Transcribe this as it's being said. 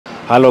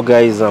Hello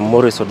guys, I'm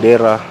Maurice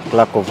Odera,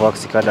 clerk of work,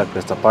 Cicada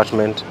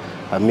apartment.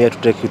 I'm here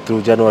to take you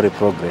through January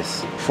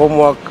progress.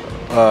 Formwork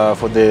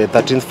for the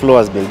 13th floor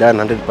has been done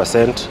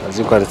 100%. As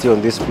you can see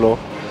on this floor,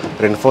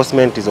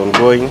 reinforcement is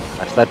ongoing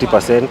at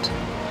 30%.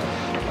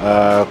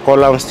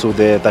 Columns to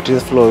the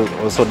 13th floor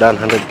also done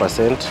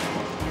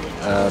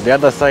 100%. The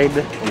other side,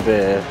 on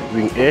the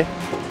wing A,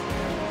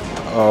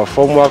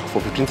 formwork for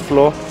 15th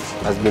floor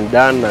has been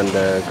done, and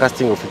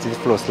casting of 15th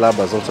floor slab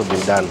has also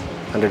been done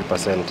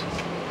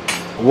 100%.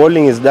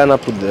 Walling is done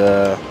up to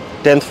the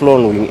 10th floor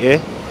on wing A,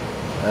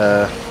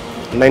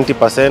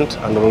 90%,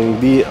 and on wing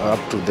B up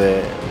to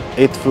the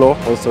 8th floor,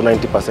 also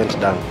 90%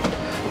 done.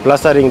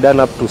 Plastering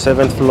done up to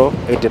 7th floor,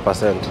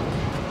 80%.